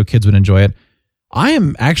and also kids would enjoy it. I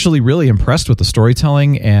am actually really impressed with the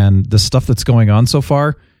storytelling and the stuff that's going on so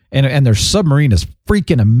far. And their submarine is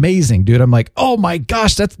freaking amazing, dude. I'm like, oh my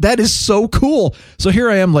gosh, that is so cool. So here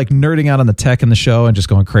I am like nerding out on the tech in the show and just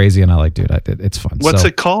going crazy. And I like, dude, it's fun. What's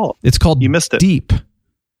it called? It's called You Missed It. Deep.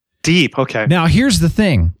 Deep. Okay. Now here's the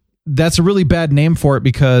thing. That's a really bad name for it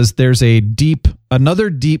because there's another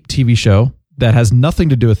deep TV show that has nothing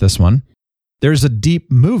to do with this one. There's a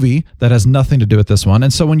deep movie that has nothing to do with this one.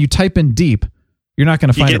 And so when you type in deep, you're not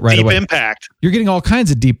going to find it right away. Deep Impact. You're getting all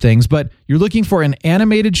kinds of deep things, but you're looking for an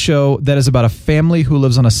animated show that is about a family who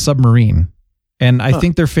lives on a submarine. And I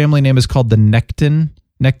think their family name is called the Nekton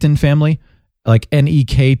family, like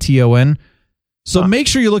Nekton. So make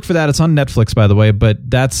sure you look for that. It's on Netflix, by the way, but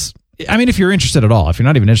if you're interested at all. If you're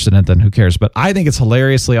not even interested in it, then who cares? But I think it's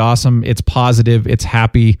hilariously awesome. It's positive. It's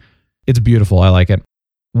happy. It's beautiful. I like it.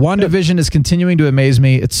 WandaVision is continuing to amaze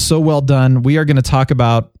me. It's so well done. We are going to talk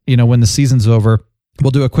about, when the season's over,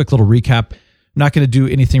 we'll do a quick little recap. I'm not going to do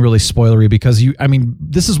anything really spoilery because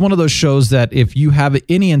this is one of those shows that if you have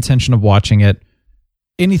any intention of watching it,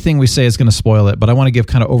 anything we say is going to spoil it. But I want to give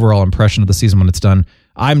kind of overall impression of the season when it's done.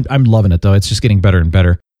 I'm loving it though. It's just getting better and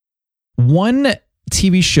better. One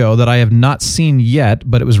TV show that I have not seen yet,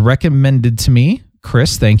 but it was recommended to me.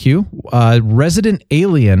 Chris, thank you. Resident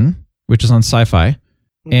Alien, which is on Sci-Fi.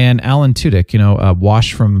 And Alan Tudyk,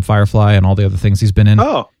 Wash from Firefly and all the other things he's been in.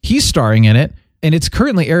 Oh. He's starring in it, and it's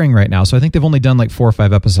currently airing right now. So I think they've only done like 4 or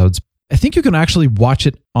 5 episodes. I think you can actually watch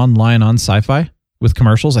it online on Sci-Fi with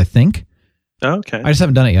commercials, I think. Okay. I just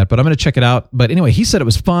haven't done it yet, but I'm going to check it out. But anyway, he said it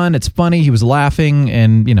was fun. It's funny. He was laughing,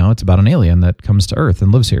 and it's about an alien that comes to Earth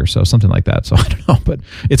and lives here. So something like that. So I don't know, but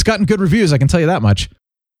it's gotten good reviews. I can tell you that much.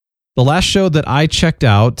 The last show that I checked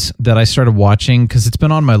out that I started watching, because it's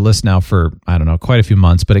been on my list now for, I don't know, quite a few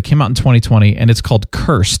months, but it came out in 2020 and it's called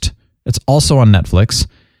Cursed. It's also on Netflix.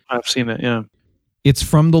 I've seen it. Yeah. It's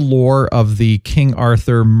from the lore of the King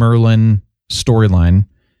Arthur Merlin storyline.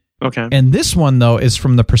 Okay. And this one, though, is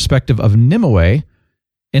from the perspective of Nimue.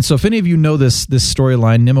 And so if any of you know this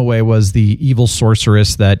storyline, Nimue was the evil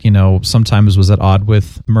sorceress that, sometimes was at odd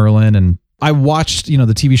with Merlin. And I watched, the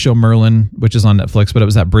TV show Merlin, which is on Netflix, but it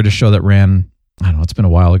was that British show that ran, I don't know, it's been a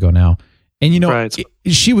while ago now. And, right.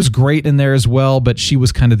 She was great in there as well, but she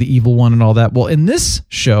was kind of the evil one and all that. Well, in this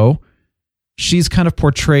show, she's kind of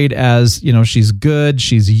portrayed as, she's good,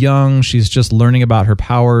 she's young, she's just learning about her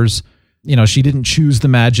powers. She didn't choose the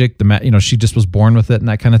magic, she just was born with it and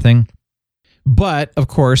that kind of thing. But of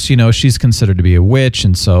course, she's considered to be a witch.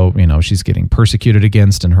 And so, she's getting persecuted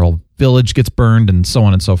against and her whole village gets burned and so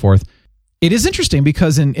on and so forth. It is interesting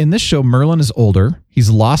because in this show, Merlin is older. He's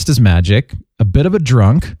lost his magic, a bit of a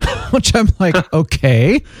drunk, which I'm like,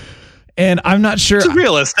 okay. And I'm not sure. It's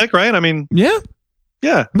realistic, right? I mean, yeah.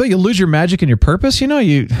 Yeah. But you lose your magic and your purpose, you're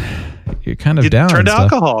kind of down. Turn to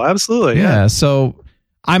alcohol. Absolutely. Yeah. So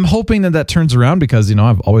I'm hoping that turns around because,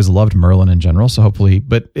 I've always loved Merlin in general. So hopefully,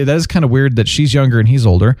 but that is kind of weird that she's younger and he's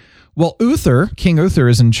older. Well, King Uther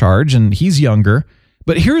is in charge and he's younger.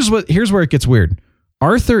 But here's where it gets weird.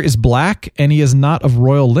 Arthur is black and he is not of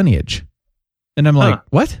royal lineage. And I'm like,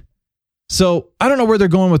 what? So I don't know where they're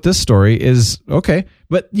going with this story is okay.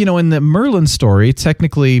 But, in the Merlin story,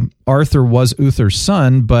 technically Arthur was Uther's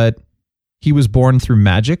son, but he was born through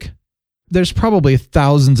magic. There's probably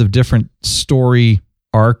thousands of different story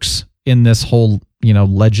arcs in this whole,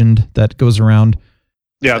 legend that goes around.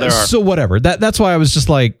 Yeah, there are. So whatever. That's why I was just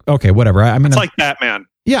like, okay, whatever. I mean, it's like Batman.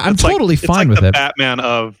 Yeah, I'm totally fine with it. Batman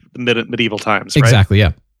of the medieval times, right? Exactly,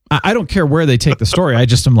 yeah. I don't care where they take the story. I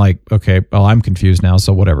just am like, okay, well, I'm confused now,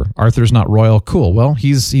 so whatever. Arthur's not royal. Cool. Well,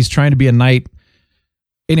 he's trying to be a knight.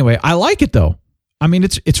 Anyway, I like it though. I mean,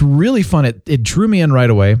 it's really fun. It drew me in right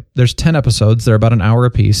away. There's 10 episodes. They're about an hour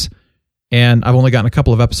apiece. And I've only gotten a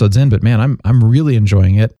couple of episodes in, but man, I'm really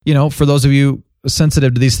enjoying it. For those of you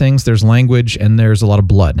sensitive to these things, there's language and there's a lot of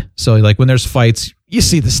blood. So like when there's fights, you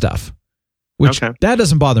see the stuff. Which that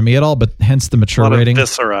doesn't bother me at all, but hence the mature rating.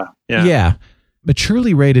 Viscera. Yeah. Yeah.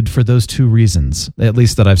 Maturely rated for those two reasons, at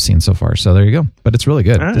least that I've seen so far. So there you go. But it's really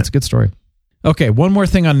good. Right. It's a good story. Okay, one more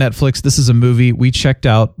thing on Netflix. This is a movie. We checked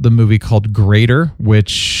out the movie called Greater,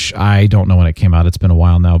 which I don't know when it came out. It's been a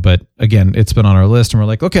while now. But again, it's been on our list and we're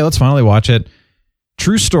like, okay, let's finally watch it.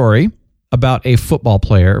 True story about a football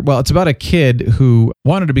player. Well, it's about a kid who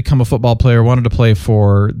wanted to become a football player, wanted to play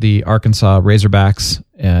for the Arkansas Razorbacks,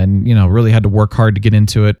 and, really had to work hard to get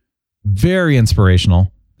into it. Very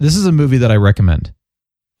inspirational. This is a movie that I recommend.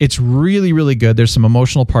 It's really, really good. There's some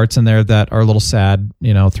emotional parts in there that are a little sad,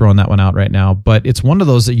 throwing that one out right now. But it's one of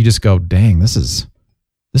those that you just go, dang, this is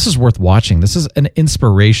worth watching. This is an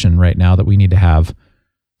inspiration right now that we need to have.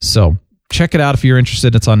 So check it out if you're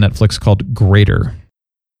interested. It's on Netflix called Greater.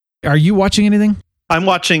 Are you watching anything? I'm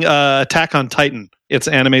watching Attack on Titan. It's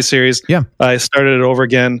an anime series. Yeah. I started it over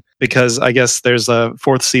again because I guess there's a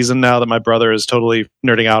 4th season now that my brother is totally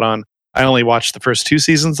nerding out on. I only watched the first 2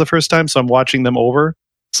 seasons the first time, so I'm watching them over.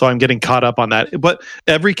 So I'm getting caught up on that. But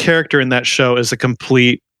every character in that show is a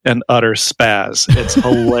complete and utter spaz. It's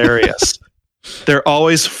hilarious. They're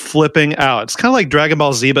always flipping out. It's kind of like Dragon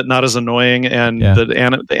Ball Z, but not as annoying. And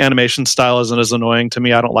the animation style isn't as annoying to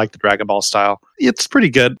me. I don't like the Dragon Ball style. It's pretty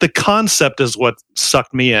good. The concept is what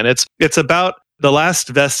sucked me in. It's about the last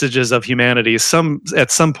vestiges of humanity. At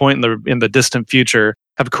some point in the distant future,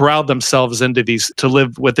 have corralled themselves into to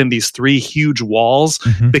live within these 3 huge walls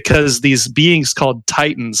because these beings called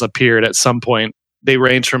Titans appeared at some point. They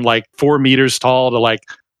range from like 4 meters tall to like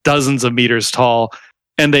dozens of meters tall.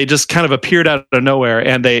 And they just kind of appeared out of nowhere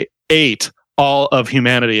and they ate all of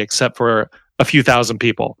humanity except for a few thousand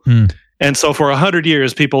people. And so for 100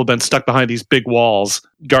 years, people have been stuck behind these big walls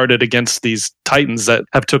guarded against these Titans that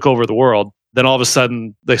have took over the world. Then all of a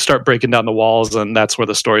sudden they start breaking down the walls and that's where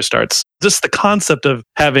the story starts. Just the concept of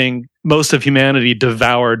having most of humanity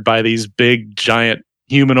devoured by these big, giant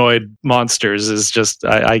humanoid monsters is just,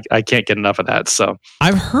 I can't get enough of that. So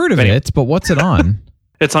I've heard of it, but what's it on?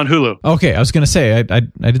 It's on Hulu. Okay, I was going to say, I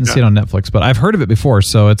didn't see it on Netflix, but I've heard of it before,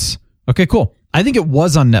 so it's... Okay, cool. I think it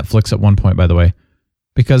was on Netflix at one point, by the way,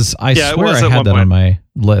 because I swear I had that on my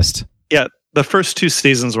list. Yeah, The first 2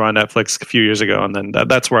 seasons were on Netflix a few years ago, and then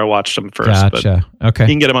that's where I watched them first. Gotcha. Okay. You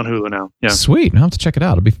can get them on Hulu now. Yeah. Sweet. I'll have to check it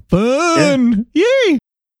out. It'll be fun. Yeah. Yay.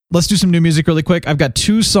 Let's do some new music really quick. I've got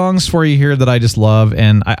 2 songs for you here that I just love,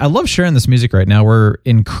 and I love sharing this music right now. We're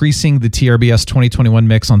increasing the TRBS 2021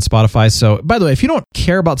 mix on Spotify. So, by the way, if you don't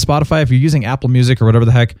care about Spotify, if you're using Apple Music or whatever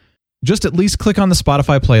the heck, just at least click on the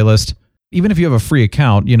Spotify playlist. Even if you have a free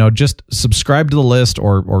account, just subscribe to the list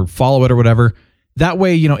or follow it or whatever. That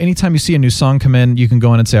way, anytime you see a new song come in, you can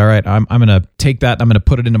go in and say, all right, I'm going to take that. I'm going to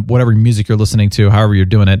put it into whatever music you're listening to, however you're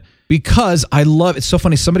doing it. Because I love, it's so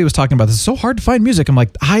funny. Somebody was talking about this. It's so hard to find music. I'm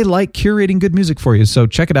like, I like curating good music for you. So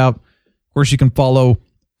check it out. Of course, you can follow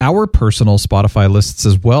our personal Spotify lists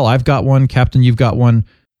as well. I've got one. Captain, you've got one.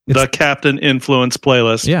 It's the Captain Influence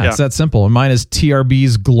playlist. Yeah, it's that simple. And mine is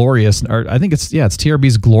TRB's Glorious, or I think it's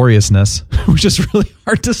TRB's Gloriousness, which is really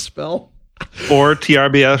hard to spell. Or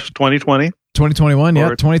TRBS 2020. 2021, yeah,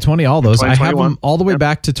 2020, all those. I have them all the way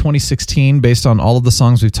back to 2016 based on all of the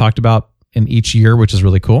songs we've talked about in each year, which is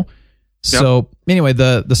really cool. So anyway,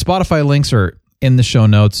 the Spotify links are in the show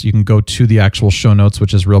notes. You can go to the actual show notes,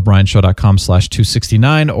 which is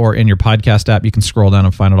realbrianshow.com/269, or in your podcast app, you can scroll down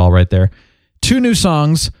and find it all right there. 2 new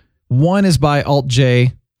songs. One is by Alt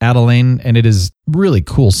J Adeline, and it is a really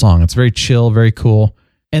cool song. It's very chill, very cool.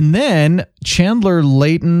 And then Chandler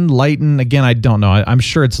Layton, again, I don't know. I'm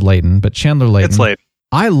sure it's Layton, but Chandler Layton. It's Layton.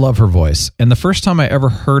 I love her voice. And the first time I ever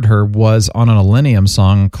heard her was on an Millennium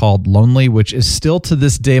song called Lonely, which is still to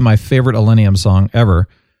this day my favorite Millennium song ever.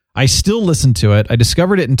 I still listen to it. I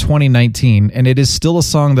discovered it in 2019, and it is still a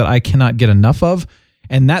song that I cannot get enough of.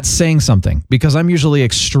 And that's saying something, because I'm usually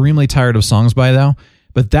extremely tired of songs by now.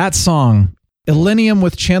 But that song, Millennium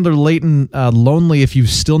with Chandler Layton, Lonely, if you've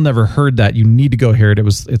still never heard that, you need to go hear it.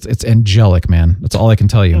 It's angelic, man. That's all I can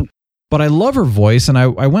tell you. But I love her voice, and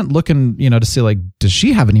I went looking, to see, like, does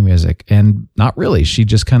she have any music? And not really. She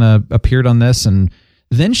just kind of appeared on this, and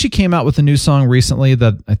then she came out with a new song recently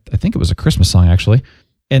that I think it was a Christmas song, actually.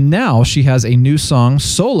 And now she has a new song,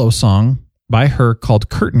 solo song by her called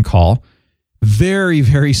Curtain Call. Very,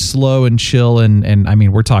 very slow and chill, and I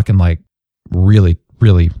mean, we're talking like really,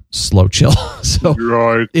 really slow chill. So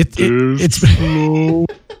it's slow.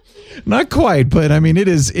 Not quite, but I mean, it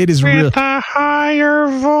is real. With a higher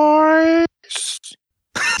voice.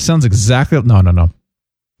 Sounds exactly. No.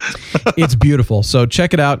 It's beautiful. So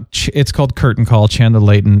check it out. It's called Curtain Call, Chandler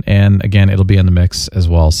Layton. And again, it'll be in the mix as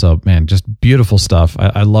well. So man, just beautiful stuff.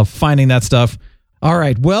 I love finding that stuff. All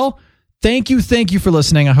right. Well, thank you for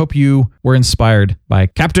listening. I hope you were inspired by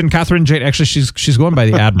Captain Catherine Jade. Actually, she's going by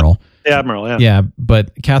the Admiral. The Admiral, yeah. Yeah,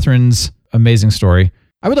 but Catherine's amazing story.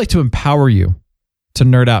 I would like to empower you to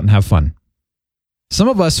nerd out and have fun. Some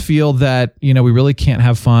of us feel that, we really can't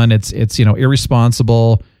have fun. It's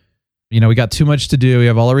irresponsible. We got too much to do. We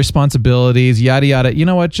have all our responsibilities, yada, yada. You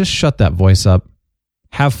know what? Just shut that voice up.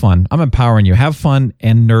 Have fun. I'm empowering you. Have fun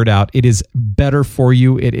and nerd out. It is better for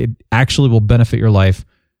you. It actually will benefit your life.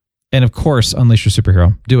 And of course, unleash your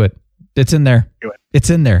superhero. Do it. It's in there. Do it. It's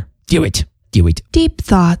in there. Do it. Do it. Deep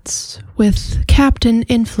Thoughts with Captain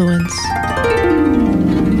Influence.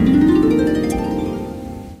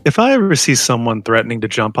 If I ever see someone threatening to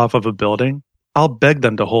jump off of a building, I'll beg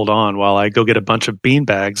them to hold on while I go get a bunch of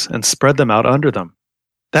beanbags and spread them out under them.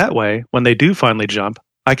 That way, when they do finally jump,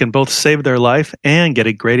 I can both save their life and get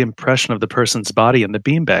a great impression of the person's body in the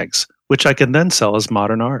beanbags, which I can then sell as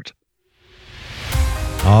modern art.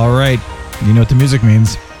 All right. You know what the music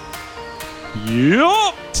means.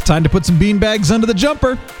 Yup. It's time to put some beanbags under the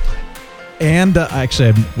jumper. And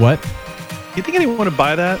actually, what? You think anyone would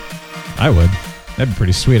buy that? I would. That'd be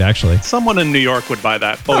pretty sweet, actually. Someone in New York would buy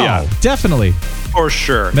that. Oh yeah. Definitely. For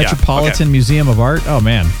sure. Metropolitan Museum of Art. Oh,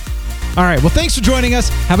 man. All right. Well, thanks for joining us.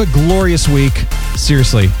 Have a glorious week.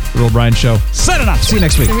 Seriously. The Real Brian Show. Sign it off. See you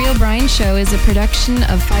next week. The Real Brian Show is a production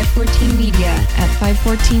of 514 Media at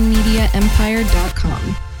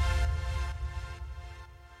 514mediaempire.com.